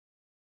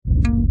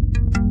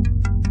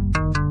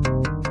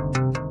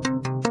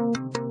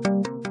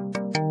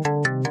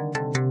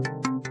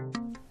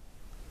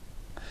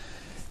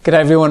G'day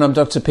everyone, I'm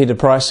Dr. Peter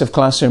Price of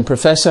Classroom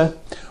Professor.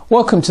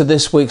 Welcome to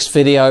this week's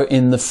video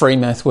in the Free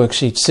Math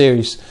Worksheet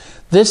series.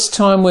 This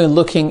time we're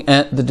looking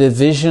at the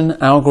division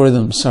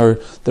algorithm, so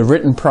the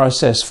written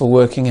process for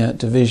working out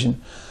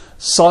division.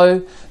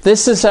 So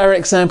this is our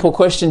example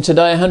question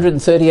today,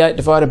 138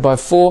 divided by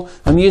 4.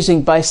 I'm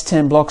using base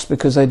 10 blocks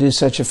because they do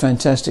such a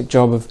fantastic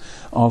job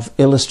of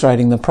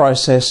illustrating the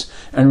process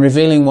and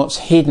revealing what's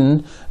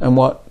hidden and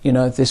what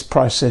this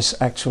process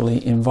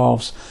actually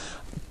involves.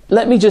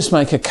 Let me just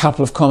make a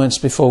couple of comments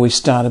before we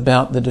start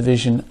about the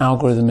division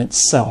algorithm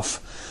itself.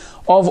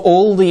 Of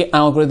all the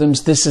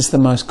algorithms, this is the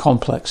most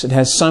complex. It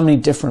has so many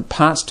different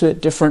parts to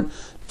it, different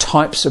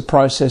types of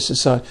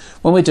processes. So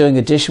when we're doing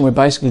addition, we're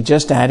basically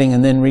just adding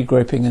and then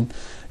regrouping,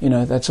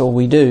 and that's all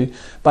we do.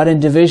 But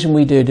in division,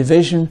 we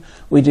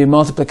do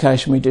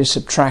multiplication, we do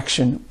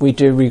subtraction, we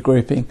do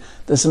regrouping.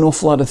 There's an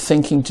awful lot of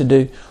thinking to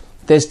do.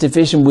 There's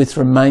division with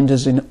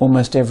remainders in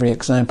almost every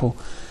example.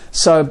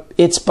 So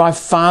it's by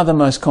far the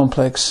most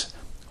complex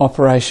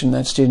operation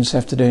that students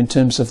have to do in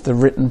terms of the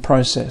written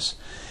process.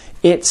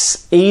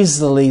 It's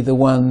easily the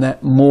one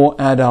that more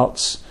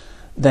adults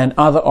than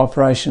other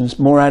operations,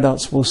 more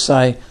adults will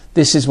say,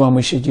 this is one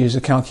we should use a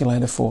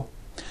calculator for.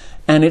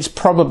 And it's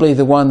probably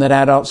the one that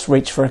adults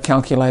reach for a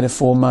calculator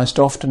for most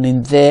often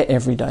in their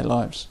everyday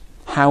lives.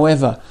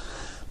 However,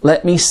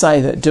 let me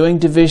say that doing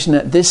division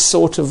at this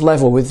sort of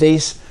level with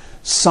these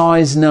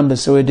size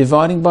numbers, so we're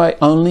dividing by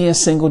only a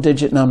single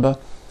digit number,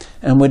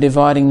 and we're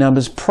dividing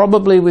numbers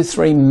probably with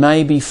 3,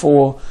 maybe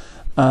 4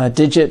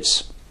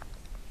 digits,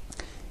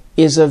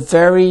 is a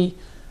very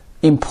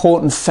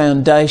important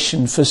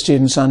foundation for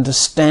students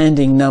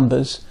understanding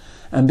numbers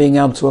and being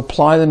able to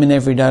apply them in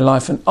everyday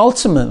life and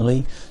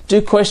ultimately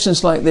do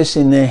questions like this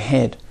in their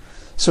head.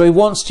 So we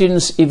want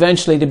students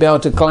eventually to be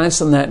able to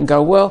glance on that and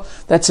go, well,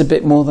 that's a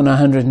bit more than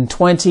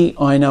 120.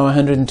 I know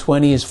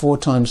 120 is 4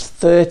 times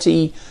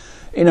 30.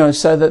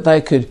 So that they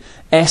could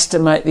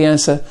estimate the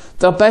answer.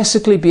 They'll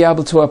basically be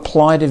able to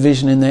apply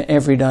division in their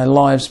everyday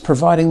lives,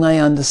 providing they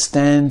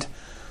understand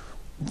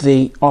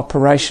the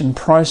operation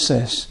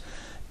process.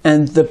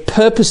 And the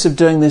purpose of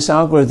doing this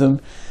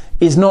algorithm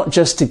is not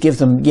just to give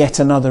them yet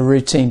another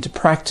routine to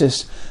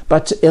practice,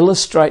 but to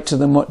illustrate to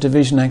them what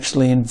division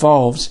actually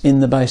involves in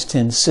the base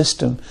 10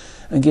 system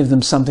and give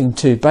them something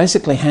to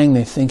basically hang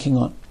their thinking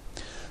on.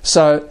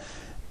 So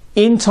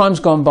in times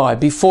gone by,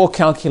 before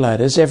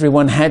calculators,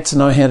 everyone had to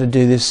know how to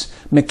do this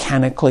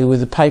mechanically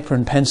with a paper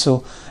and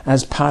pencil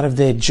as part of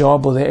their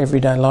job or their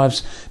everyday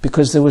lives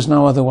because there was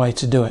no other way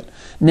to do it.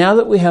 Now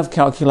that we have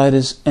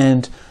calculators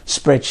and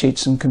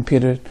spreadsheets and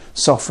computer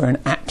software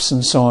and apps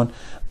and so on,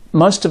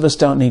 most of us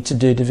don't need to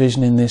do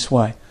division in this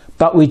way.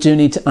 But we do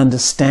need to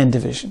understand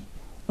division.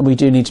 And we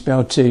do need to be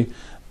able to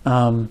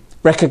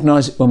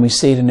recognize it when we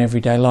see it in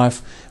everyday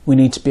life. We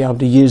need to be able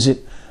to use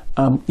it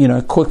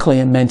quickly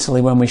and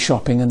mentally when we're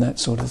shopping and that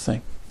sort of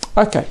thing.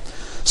 Okay,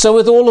 so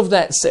with all of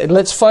that said,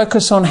 let's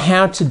focus on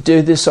how to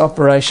do this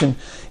operation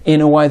in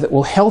a way that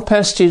will help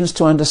our students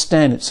to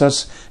understand it. So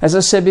as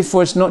I said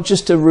before, it's not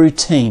just a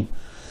routine.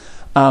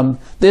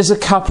 There's a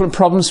couple of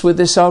problems with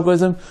this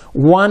algorithm.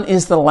 One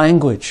is the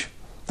language.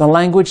 The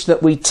language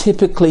that we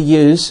typically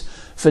use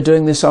for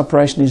doing this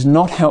operation is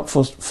not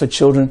helpful for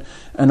children,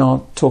 and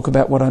I'll talk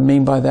about what I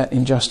mean by that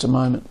in just a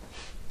moment.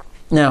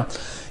 Now,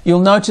 you'll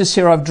notice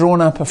here I've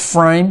drawn up a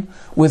frame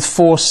with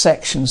 4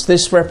 sections.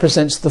 This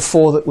represents the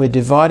 4 that we're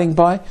dividing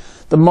by.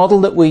 The model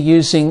that we're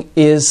using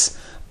is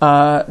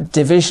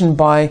division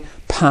by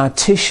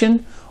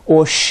partition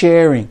or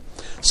sharing.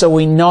 So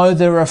we know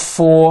there are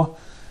 4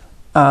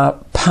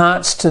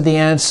 parts to the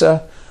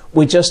answer.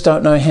 We just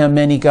don't know how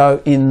many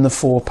go in the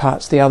 4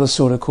 parts. The other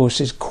sort, of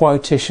course, is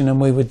quotition, and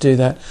we would do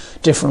that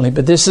differently.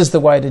 But this is the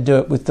way to do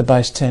it with the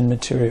base 10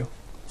 material.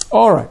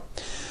 All right.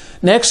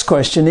 Next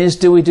question is,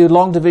 do we do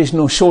long division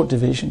or short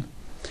division?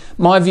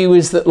 My view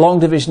is that long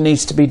division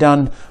needs to be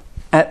done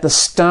at the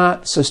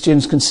start so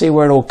students can see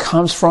where it all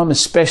comes from,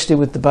 especially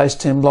with the base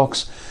 10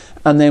 blocks.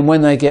 And then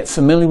when they get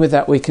familiar with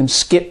that, we can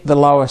skip the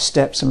lower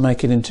steps and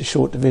make it into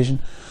short division.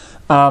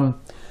 And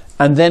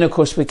then, of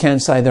course, we can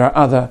say there are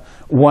other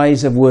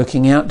ways of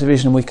working out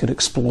division. We could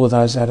explore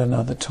those at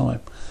another time.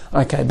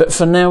 Okay, but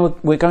for now,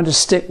 we're going to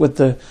stick with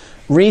the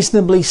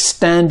reasonably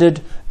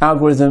standard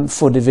algorithm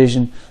for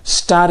division,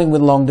 starting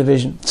with long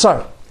division.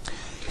 So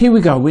here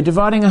we go. We're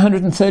dividing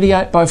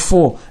 138 by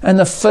 4. And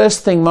the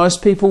first thing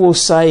most people will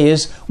say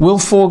is, will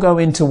 4 go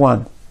into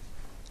 1?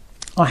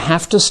 I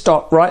have to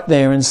stop right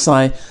there and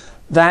say,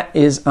 that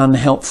is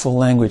unhelpful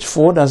language.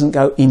 4 doesn't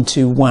go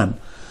into 1.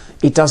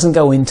 It doesn't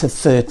go into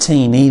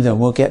 13 either.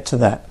 We'll get to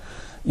that.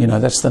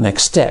 That's the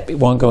next step. It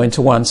won't go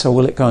into 1, so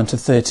will it go into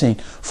 13?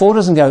 4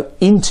 doesn't go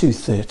into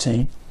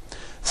 13.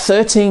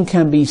 13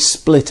 can be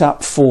split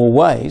up 4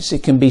 ways.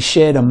 It can be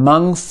shared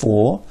among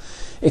 4.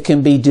 It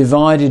can be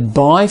divided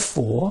by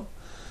 4.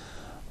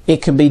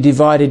 It can be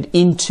divided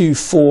into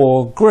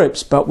 4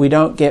 groups, but we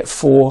don't get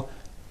 4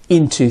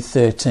 into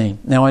 13.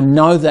 Now, I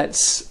know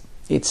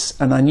it's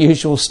an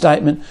unusual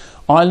statement.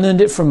 I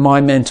learned it from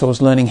my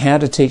mentors learning how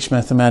to teach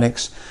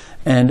mathematics,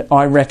 and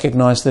I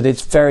recognize that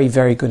it's very,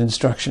 very good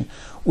instruction.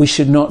 we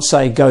should not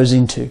say goes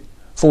into.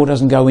 4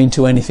 doesn't go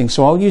into anything.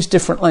 So I'll use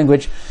different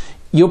language.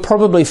 You're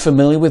probably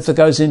familiar with the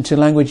goes into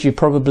language. You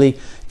probably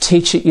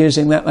teach it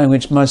using that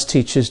language. Most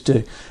teachers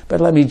do.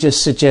 But let me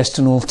just suggest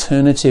an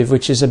alternative,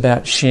 which is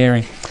about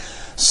sharing.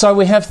 So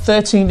we have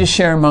 13 to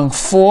share among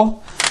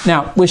 4.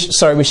 Now, we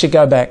should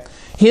go back.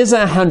 Here's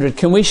our 100.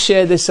 Can we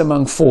share this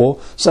among 4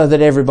 so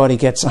that everybody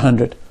gets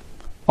 100?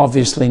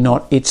 Obviously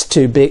not. It's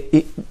too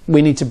big.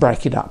 We need to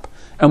break it up.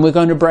 And we're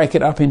going to break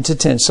it up into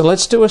 10. So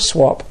let's do a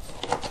swap.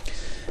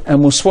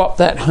 And we'll swap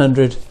that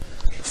 100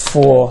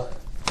 for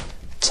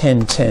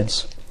 10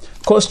 tens.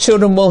 Of course,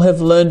 children will have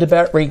learned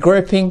about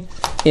regrouping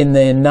in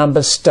their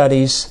number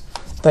studies.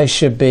 They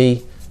should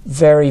be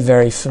very,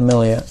 very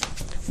familiar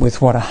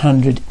with what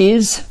 100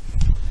 is.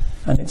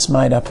 And it's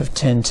made up of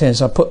 10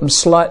 tens. I put them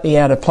slightly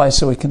out of place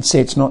so we can see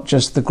it's not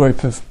just the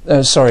group of,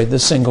 the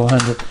single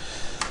 100.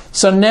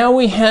 So now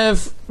we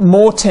have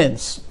more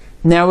tens.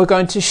 Now we're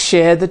going to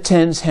share the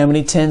tens. How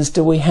many tens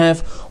do we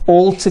have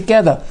all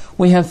together?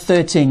 We have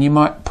 13. You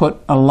might put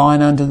a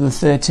line under the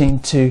 13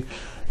 to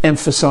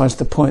emphasize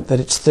the point that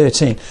it's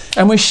 13.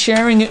 And we're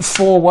sharing it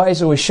 4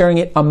 ways, or we're sharing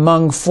it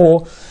among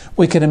 4.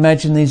 We could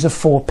imagine these are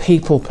 4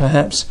 people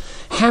perhaps.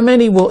 How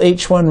many will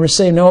each one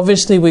receive? Now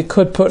obviously we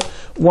could put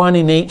 1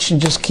 in each and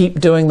just keep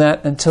doing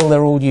that until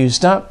they're all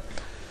used up.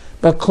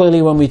 But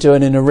clearly when we do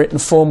it in a written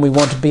form, we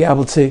want to be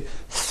able to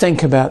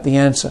think about the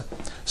answer.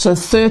 So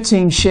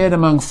 13 shared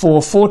among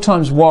 4. 4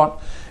 times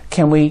what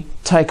can we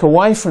take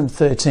away from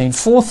 13?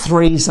 4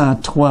 threes are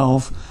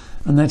 12,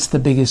 and that's the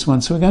biggest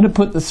one. So we're going to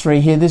put the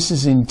 3 here. This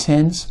is in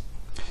tens.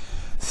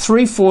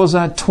 3 fours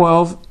are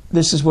 12.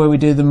 This is where we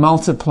do the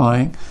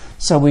multiplying.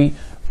 So we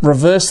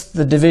reverse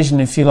the division,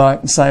 if you like,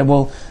 and say,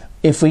 well,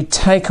 if we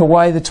take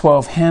away the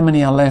 12, how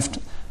many are left?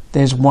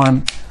 There's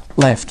 1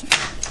 left.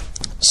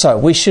 So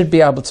we should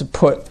be able to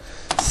put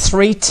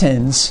 3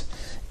 tens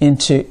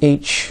into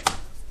each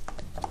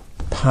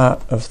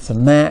part of the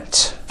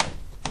mat.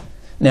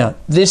 Now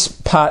this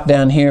part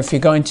down here, if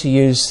you're going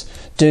to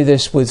do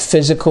this with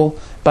physical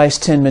base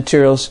 10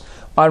 materials,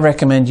 I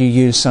recommend you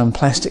use some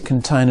plastic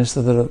containers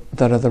that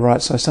are the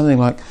right size, something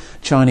like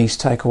Chinese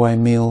takeaway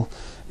meal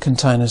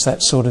containers,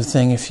 that sort of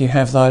thing, if you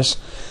have those.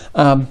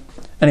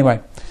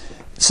 Anyway,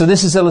 so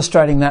this is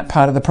illustrating that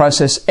part of the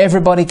process.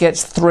 Everybody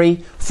gets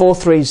 3. 4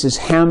 threes is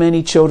how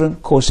many children?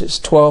 Of course it's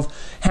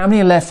 12. How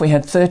many are left? We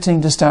had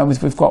 13 to start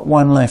with. We've got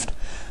 1 left.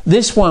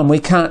 This one we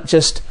can't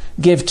just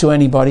give to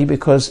anybody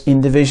because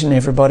in division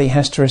everybody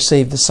has to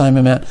receive the same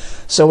amount.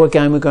 So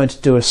again we're going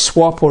to do a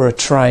swap or a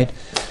trade.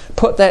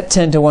 Put that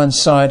 10 to one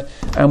side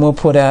and we'll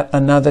put out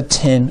another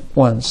 10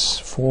 once.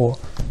 4,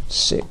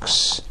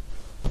 6,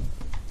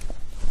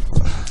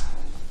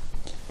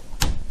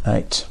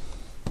 8,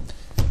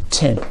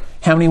 10.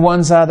 How many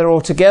ones are there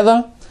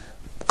altogether?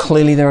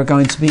 Clearly there are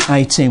going to be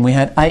 18. We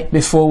had 8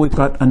 before. We've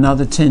got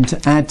another 10 to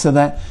add to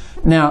that.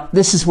 Now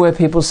this is where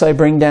people say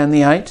bring down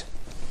the 8.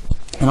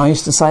 And I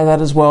used to say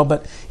that as well,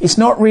 but it's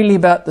not really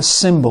about the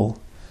symbol.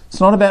 It's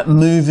not about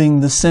moving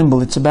the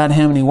symbol. It's about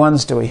how many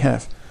ones do we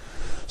have.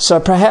 So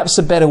perhaps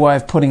a better way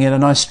of putting it,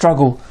 and I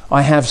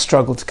have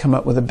struggled to come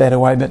up with a better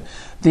way, but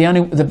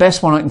the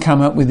best one I can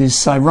come up with is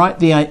say write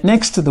the 8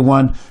 next to the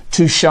 1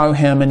 to show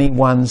how many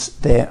ones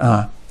there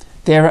are.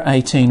 There are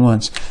 18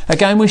 ones.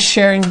 Again, we're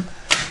sharing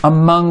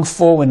among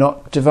 4. We're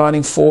not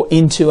dividing 4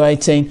 into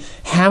 18.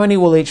 How many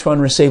will each one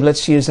receive?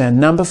 Let's use our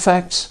number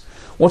facts.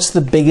 What's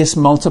the biggest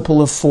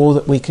multiple of 4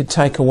 that we could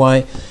take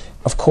away?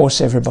 Of course,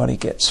 everybody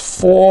gets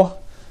 4.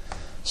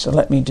 So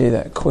let me do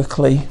that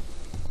quickly.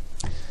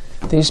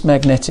 These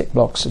magnetic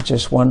blocks are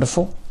just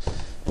wonderful,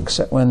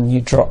 except when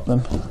you drop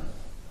them.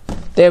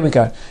 There we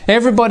go.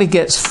 Everybody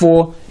gets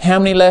 4. How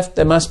many left?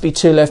 There must be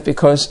 2 left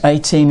because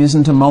 18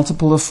 isn't a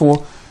multiple of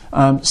 4.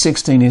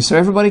 16 is. So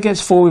everybody gets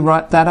 4. We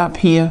write that up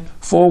here.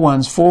 4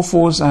 ones. 4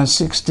 fours are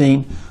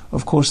 16.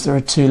 Of course, there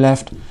are 2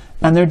 left.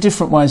 And there are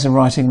different ways of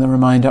writing the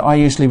remainder. I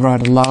usually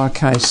write a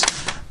lowercase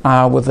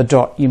r with a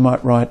dot. You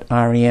might write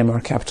REM or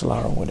a capital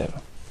R or whatever.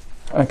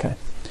 Okay.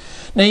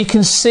 Now you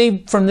can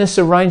see from this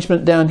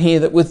arrangement down here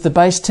that with the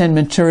base 10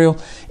 material,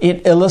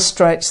 it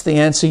illustrates the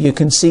answer. You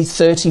can see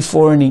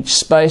 34 in each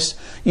space.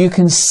 You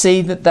can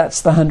see that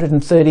that's the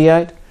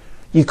 138.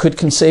 You could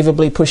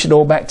conceivably push it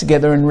all back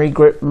together and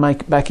regroup and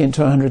make it back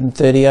into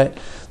 138.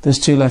 There's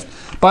 2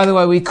 left. By the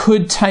way, we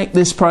could take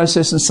this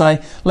process and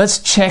say, let's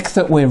check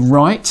that we're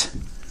right.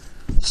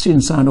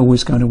 Students aren't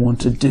always going to want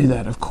to do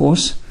that, of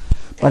course.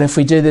 But if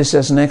we do this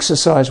as an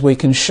exercise, we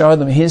can show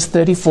them, here's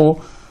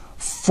 34,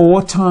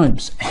 4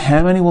 times.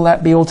 How many will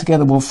that be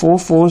altogether? Well, 4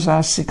 fours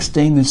are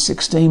 16. There's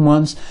 16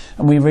 ones,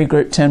 and we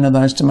regroup 10 of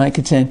those to make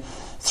a 10.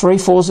 3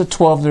 fours are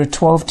 12. There are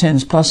 12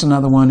 tens plus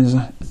another one is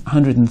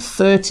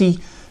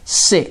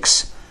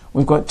 136.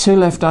 We've got 2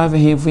 left over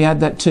here. If we add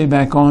that 2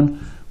 back on,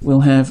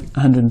 we'll have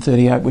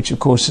 138, which of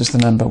course is the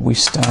number we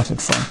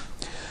started from.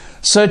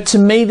 So to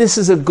me, this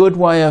is a good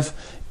way of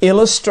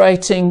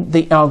illustrating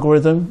the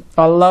algorithm.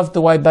 I love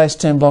the way base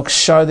 10 blocks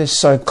show this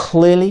so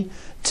clearly.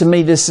 To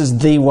me, this is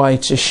the way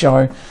to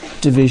show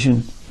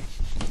division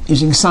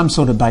using some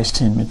sort of base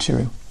 10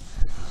 material.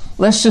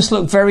 let's just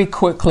look very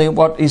quickly at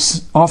what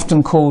is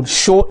often called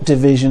short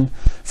division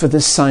for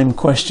this same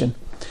question.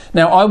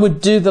 Now, I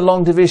would do the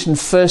long division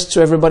first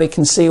so everybody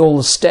can see all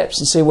the steps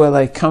and see where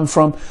they come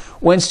from.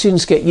 When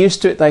students get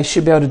used to it, they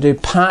should be able to do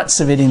parts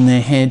of it in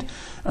their head,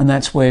 and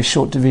that's where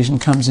short division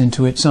comes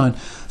into its own.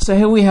 So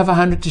here we have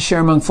 100 to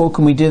share among 4.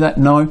 Can we do that?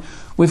 No.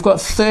 We've got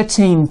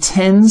 13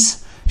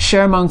 tens.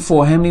 Share among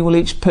 4. How many will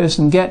each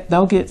person get?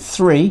 They'll get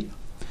 3.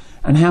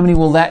 And how many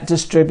will that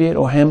distribute?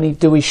 Or how many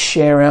do we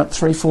share out?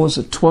 3 fours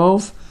are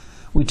 12.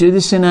 We do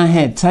this in our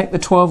head. Take the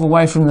 12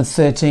 away from the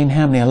 13.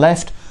 How many are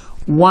left?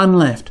 1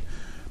 left.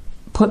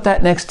 Put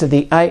that next to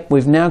the 8.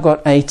 We've now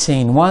got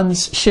 18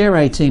 ones. Share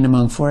 18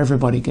 among 4.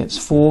 Everybody gets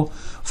 4.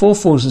 4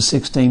 fours are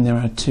 16. There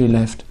are 2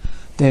 left.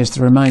 There's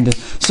the remainder.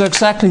 So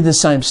exactly the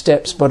same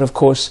steps, but of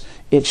course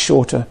it's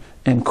shorter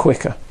and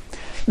quicker.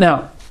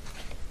 Now,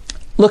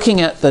 looking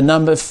at the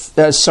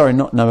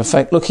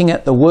looking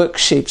at the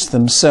worksheets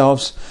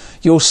themselves,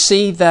 you'll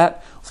see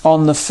that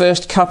on the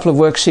first couple of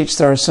worksheets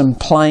there are some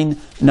plain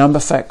number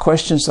fact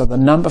questions. So the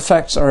number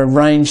facts are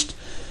arranged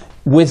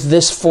with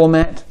this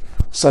format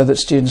so that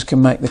students can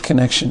make the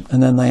connection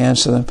and then they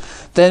answer them.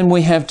 Then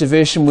we have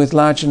division with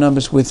larger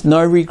numbers with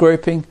no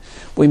regrouping.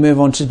 We move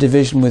on to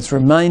division with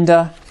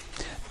remainder,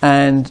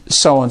 and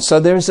so on. So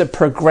there is a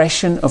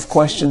progression of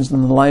questions,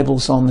 and the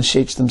labels on the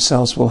sheets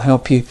themselves will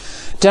help you.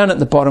 Down at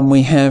the bottom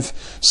we have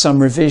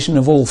some revision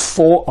of all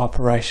 4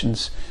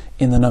 operations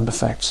in the number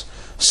facts.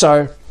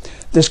 So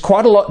there's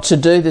quite a lot to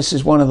do. This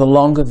is one of the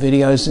longer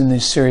videos in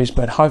this series,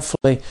 but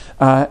hopefully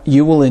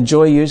you will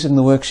enjoy using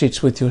the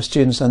worksheets with your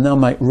students and they'll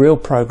make real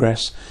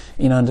progress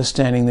in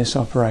understanding this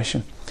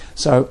operation.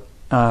 So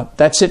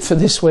that's it for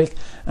this week,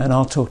 and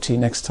I'll talk to you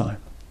next time.